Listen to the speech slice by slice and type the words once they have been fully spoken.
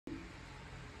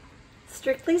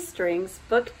Strictly Strings,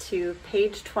 Book 2,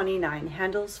 page 29,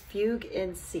 Handel's Fugue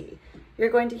in C.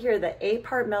 You're going to hear the A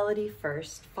part melody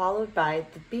first, followed by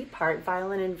the B part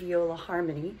violin and viola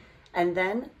harmony, and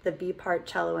then the B part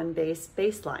cello and bass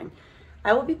line.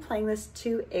 I will be playing this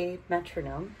to a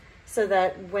metronome so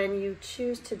that when you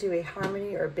choose to do a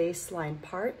harmony or bass line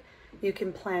part, you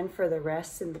can plan for the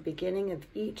rest in the beginning of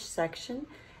each section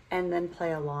and then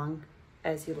play along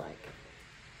as you like.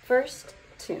 First,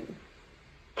 tune.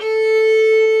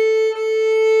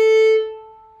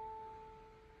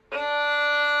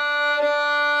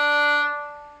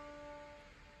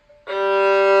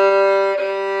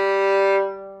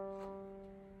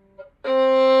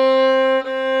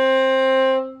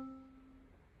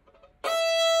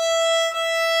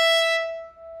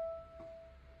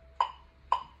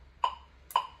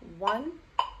 One,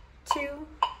 two,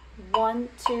 1,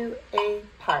 2, A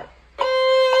part.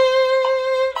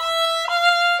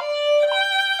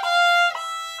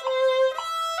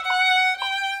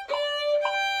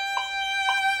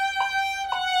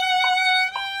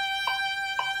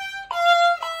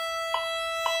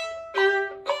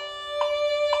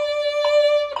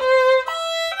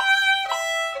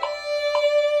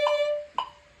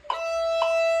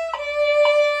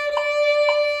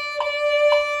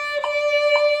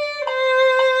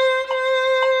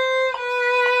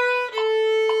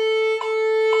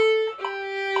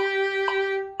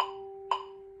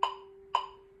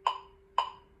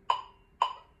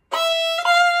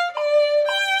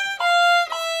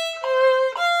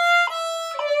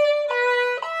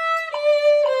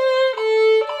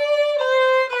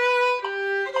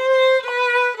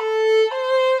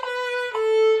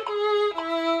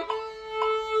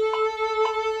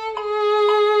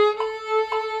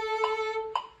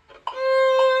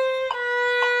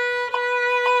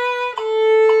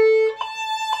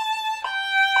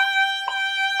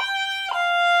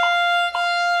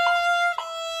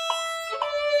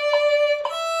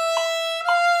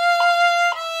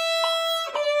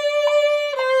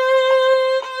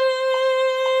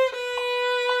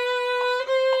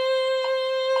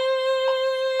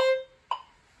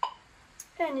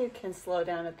 And you can slow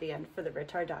down at the end for the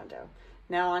ritardando.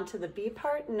 Now onto the B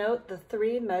part. Note the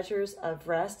 3 measures of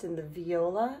rest in the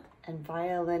viola and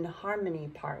violin harmony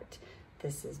part.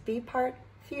 This is B part,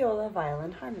 viola,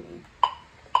 violin harmony.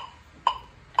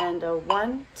 And a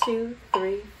 1, 2,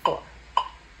 3, 4.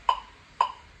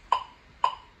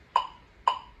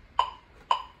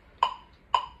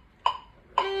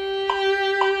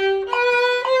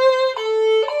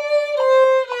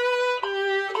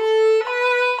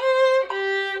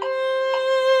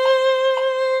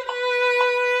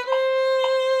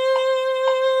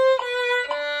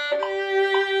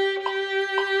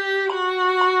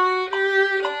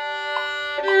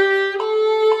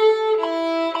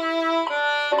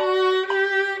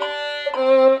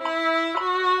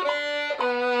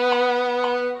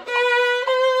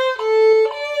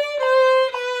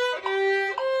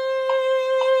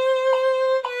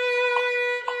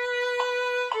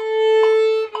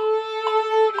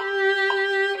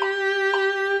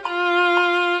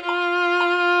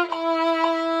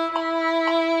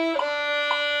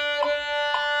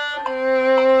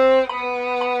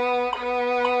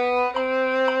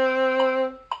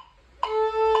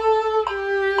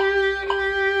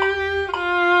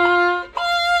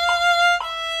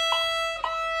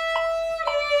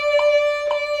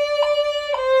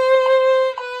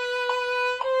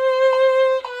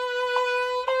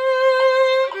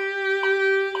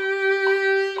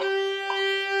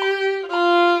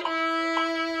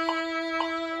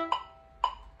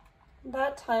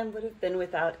 That time would have been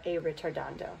without a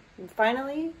ritardando. And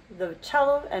finally, the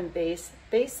cello and bass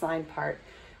line part,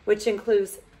 which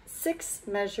includes 6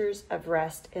 measures of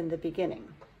rest in the beginning.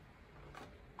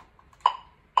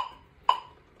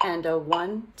 And a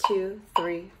 1, 2,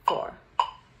 3, 4.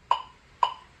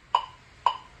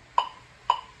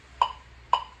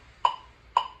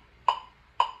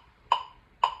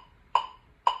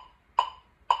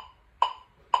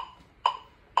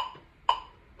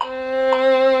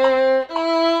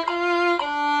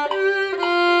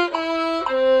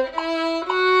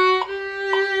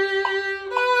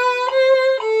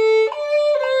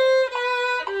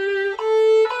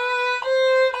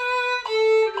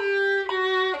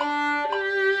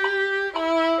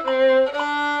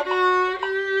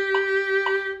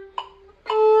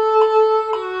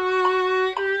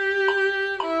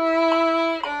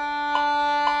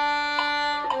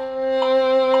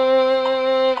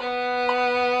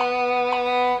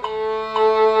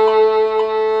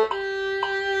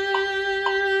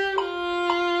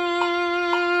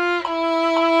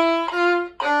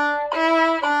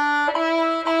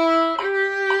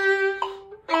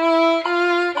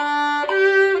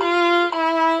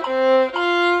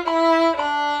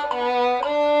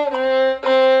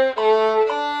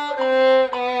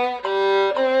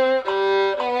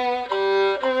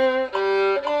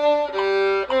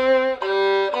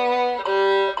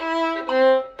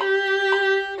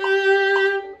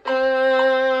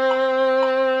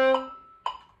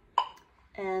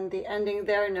 ending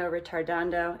there, no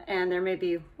ritardando, and there may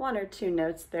be one or two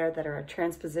notes there that are a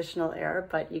transpositional error,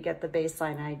 but you get the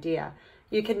baseline idea.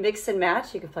 You can mix and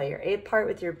match. You can play your A part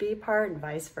with your B part and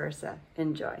vice versa.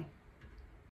 Enjoy.